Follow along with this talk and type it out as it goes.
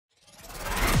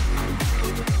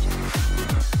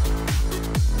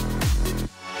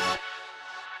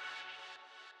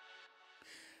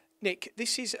Nick,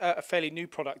 this is a fairly new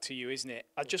product to you, isn't it?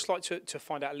 I'd just like to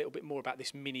find out a little bit more about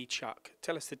this mini chuck.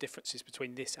 Tell us the differences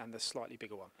between this and the slightly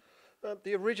bigger one.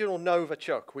 The original Nova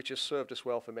chuck, which has served us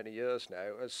well for many years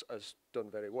now, has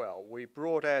done very well. We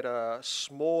brought out a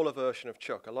smaller version of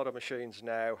chuck. A lot of machines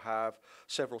now have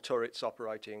several turrets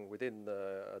operating within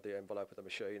the envelope of the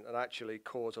machine and actually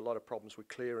cause a lot of problems with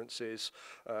clearances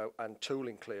and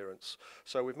tooling clearance.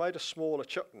 So we've made a smaller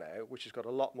chuck now, which has got a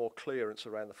lot more clearance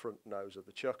around the front nose of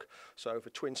the chuck. So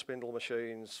for twin spindle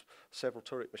machines, several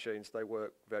turret machines, they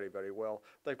work very, very well.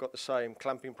 They've got the same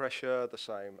clamping pressure, the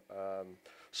same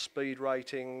speed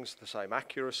ratings, the same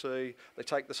accuracy, they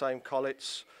take the same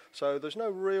collets, so there's no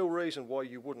real reason why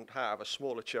you wouldn't have a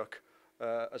smaller chuck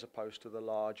as opposed to the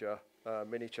larger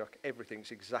mini chuck.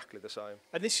 Everything's exactly the same.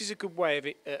 And this is a good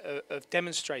way of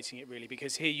demonstrating it, really,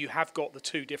 because here you have got the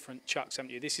two different chucks,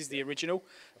 haven't you? This is the original,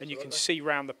 and Absolutely. you can see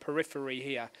round the periphery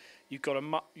here, you've got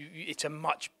it's a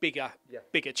much bigger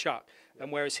chuck,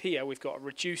 and whereas here we've got a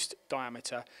reduced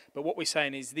diameter, but what we're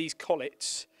saying is these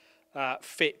collets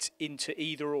fit into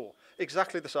either or.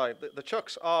 Exactly the same. The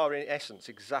chucks are in essence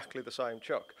exactly the same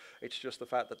chuck. It's just the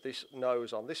fact that this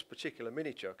nose on this particular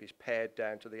mini chuck is pared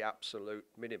down to the absolute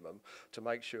minimum to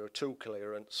make sure tool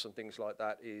clearance and things like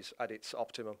that is at its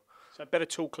optimum. So better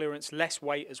tool clearance, less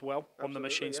weight as well on the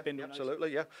machine spindle.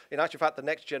 Absolutely, yeah. In actual fact, the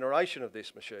next generation of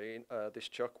this machine, this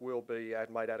chuck, will be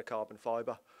made out of carbon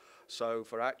fibre. So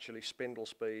for actually spindle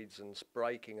speeds and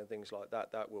braking and things like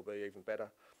that, that will be even better.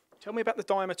 Tell me about the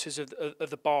diameters of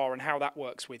the bar and how that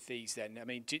works with these then. I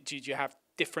mean, did you have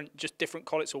different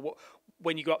collets, or what?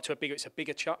 When you go up to it's a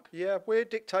bigger chuck? Yeah, we're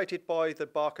dictated by the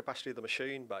bar capacity of the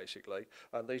machine, basically,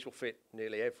 and these will fit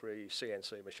nearly every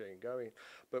CNC machine going.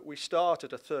 But we start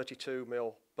at a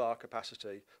 32mm bar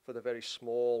capacity for the very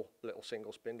small little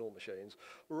single spindle machines,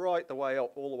 right the way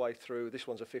up, all the way through. This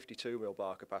one's a 52mm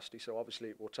bar capacity, so obviously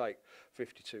it will take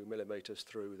 52mm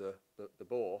through the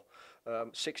bore.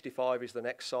 65 is the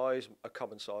next size, a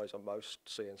common size on most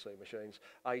CNC machines.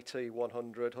 80,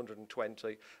 100,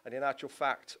 120, and in actual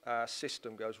fact, our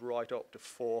system goes right up to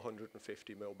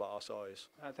 450mm bar size.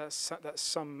 That's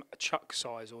some chuck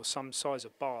size or some size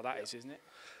of bar, that is, isn't it?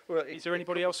 Well, is there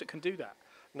anybody else that can do that?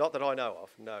 Not that I know of,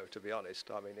 no, to be honest.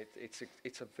 I mean,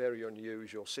 it's a very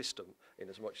unusual system in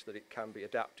as much that it can be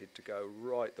adapted to go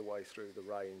right the way through the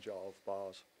range of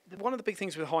bars. One of the big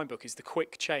things with Hainbuch is the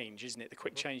quick change, isn't it? The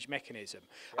quick change mechanism.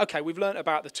 Yep. Okay, we've learnt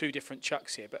about the two different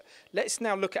chucks here, but let's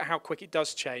now look at how quick it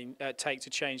does take to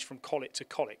change from collet to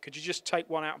collet. Could you just take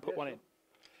one out and put one in?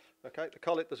 Okay, the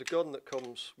collet, there's a gun that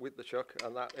comes with the chuck,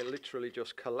 and that it literally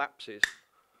just collapses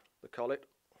the collet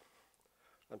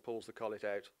and pulls the collet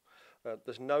out.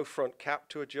 There's no front cap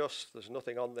to adjust, there's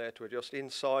nothing on there to adjust.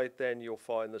 Inside then you'll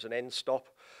find there's an end stop,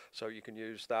 so you can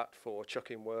use that for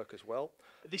chucking work as well.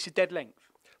 This is dead length?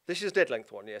 This is a dead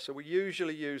length one, yeah. So we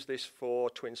usually use this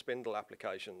for twin spindle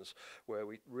applications where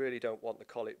we really don't want the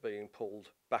collet being pulled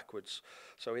backwards.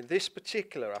 So in this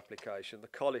particular application, the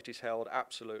collet is held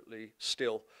absolutely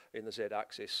still in the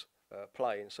Z-axis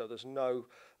plane, so there's no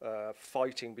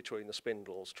fighting between the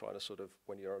spindles, trying to sort of,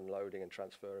 when you're unloading and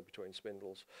transferring between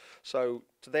spindles. So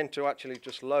to actually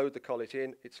just load the collet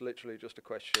in, it's literally just a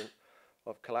question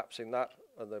of collapsing that,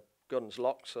 and the gun's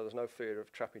locked, so there's no fear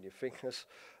of trapping your fingers,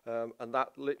 and that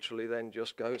literally then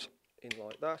just goes in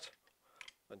like that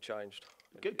and changed.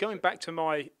 Going back to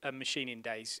my machining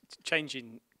days,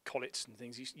 changing collets and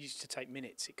things used to take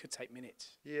minutes. It could take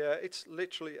minutes. Yeah, it's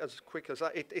literally as quick as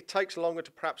that. It takes longer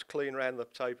to perhaps clean around the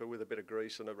taper with a bit of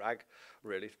grease and a rag,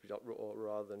 really,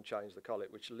 rather than change the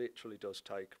collet, which literally does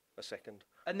take a second.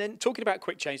 And then talking about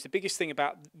quick change, the biggest thing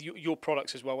about your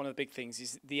products as well, one of the big things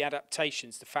is the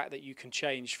adaptations, the fact that you can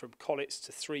change from collets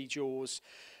to three jaws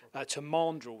to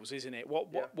mandrels, isn't it?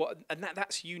 And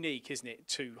that's unique, isn't it,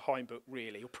 to Hainbuch,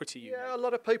 really, or pretty unique? Yeah, a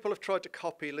lot of people have tried to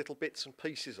copy little bits and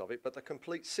pieces of it, but the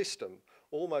complete system,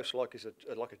 almost like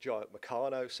a giant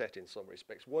Meccano set in some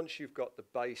respects. Once you've got the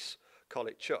base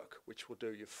collet chuck, which will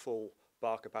do your full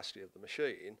bar capacity of the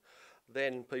machine,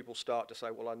 then people start to say,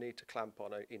 well, I need to clamp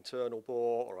on an internal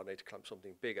bore, or I need to clamp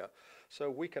something bigger. So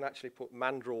we can actually put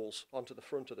mandrels onto the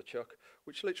front of the chuck,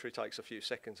 which literally takes a few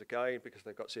seconds again because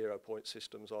they've got 0-point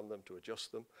systems on them to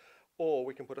adjust them. Or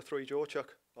we can put a 3-jaw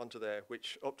chuck onto there,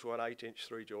 which up to an 8-inch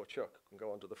 3-jaw chuck can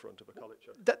go onto the front of a collet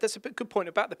chuck. That's a good point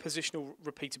about the positional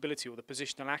repeatability or the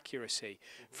positional accuracy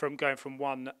from going from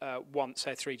one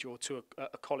say, 3-jaw to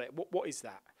a collet. What is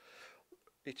that?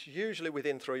 It's usually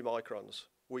within 3 microns.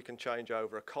 We can change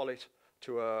over a collet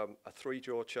to a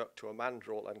 3-jaw chuck to a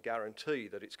mandrel and guarantee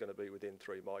that it's going to be within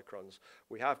 3 microns.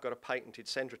 We have got a patented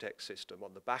Centratex system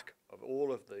on the back of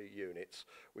all of the units,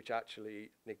 which actually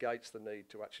negates the need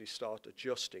to actually start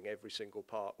adjusting every single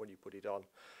part when you put it on.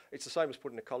 It's the same as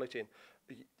putting a collet in.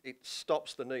 It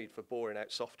stops the need for boring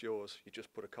out soft jaws. You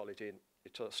just put a collet in,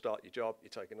 you start your job, you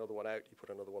take another one out, you put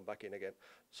another one back in again.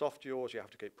 Soft jaws, you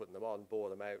have to keep putting them on, bore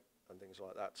them out, and things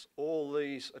like that. So all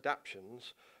these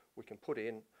adaptions we can put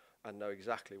in and know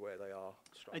exactly where they are.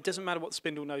 It doesn't matter what the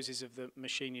spindle nose is of the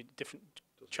machine, different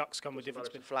chucks come with different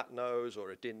spindles. Flat nose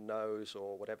or a din nose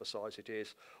or whatever size it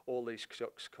is, all these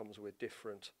chucks comes with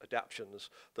different adaptions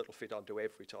that will fit onto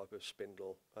every type of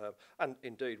spindle. And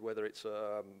indeed, whether it's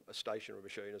a stationary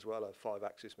machine as well, a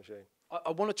 5-axis machine.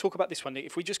 I want to talk about this one, Nick.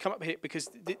 If we just come up here, because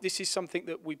this is something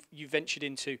that you ventured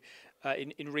into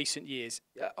in recent years,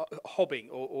 hobbing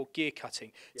or gear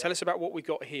cutting. Yeah. Tell us about what we've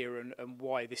got here and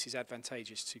why this is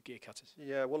advantageous to gear cutters.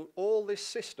 Yeah, well, all this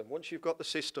system, once you've got the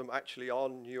system actually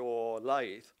on your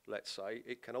lathe, let's say,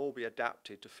 it can all be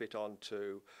adapted to fit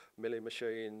onto milling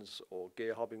machines or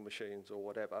gear hobbing machines or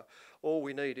whatever. All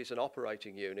we need is an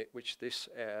operating unit, which this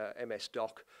MS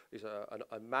Dock is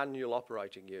a manual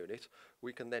operating unit.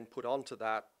 We can then put onto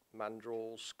that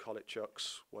mandrels, collet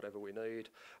chucks, whatever we need.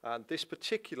 And this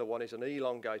particular one is an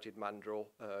elongated mandrel,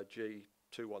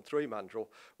 G213 mandrel,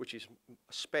 which is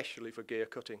especially for gear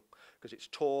cutting because it's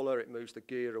taller, it moves the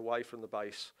gear away from the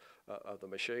base of the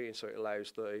machine, so it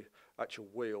allows the actual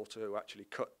wheel to actually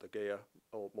cut the gear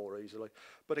more easily.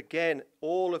 But again,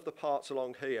 all of the parts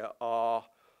along here are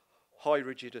high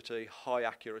rigidity, high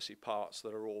accuracy parts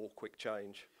that are all quick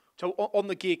change. So on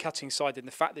the gear cutting side, then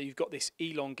the fact that you've got this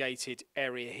elongated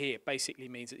area here basically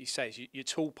means that you say your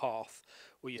tool path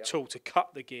or your tool to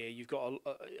cut the gear, you've got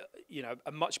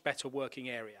a much better working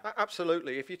area.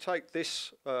 Absolutely. If you take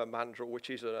this mandrel,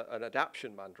 which is an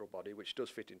adaptation mandrel body, which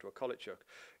does fit into a collet chuck,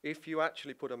 if you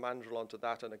actually put a mandrel onto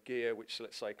that and a gear, which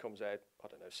let's say comes out, I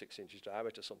don't know, 6 inches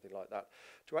diameter, something like that,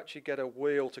 to actually get a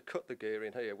wheel to cut the gear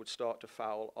in here would start to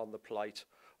foul on the plate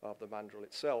of the mandrel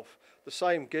itself. The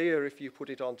same gear, if you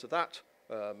put it onto that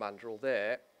mandrel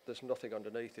there's nothing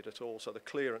underneath it at all, so the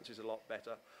clearance is a lot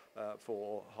better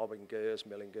for hobbing gears,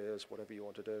 milling gears, whatever you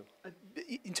want to do.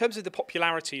 In terms of the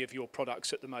popularity of your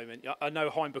products at the moment, I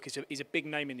know Hainbuch is a big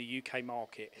name in the UK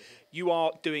market. Mm-hmm. You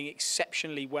are doing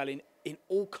exceptionally well in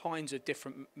all kinds of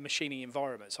different machining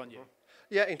environments, aren't you? Mm-hmm.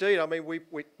 Yeah, indeed. I mean,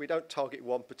 we don't target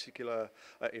one particular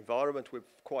environment. We're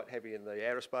quite heavy in the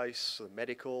aerospace, the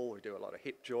medical. We do a lot of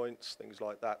hip joints, things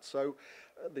like that. So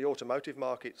the automotive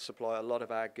market supply a lot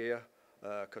of our gear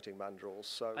cutting mandrels.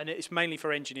 So and it's mainly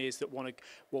for engineers that want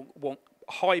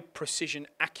high precision,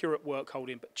 accurate work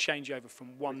holding, but change over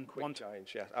from one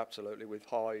change. Yeah, absolutely, with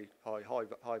high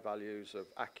values of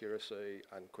accuracy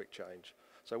and quick change.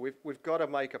 So we've got to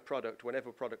make a product.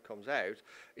 Whenever a product comes out,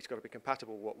 it's got to be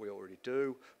compatible with what we already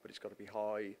do, but it's got to be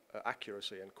high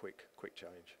accuracy and quick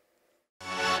change.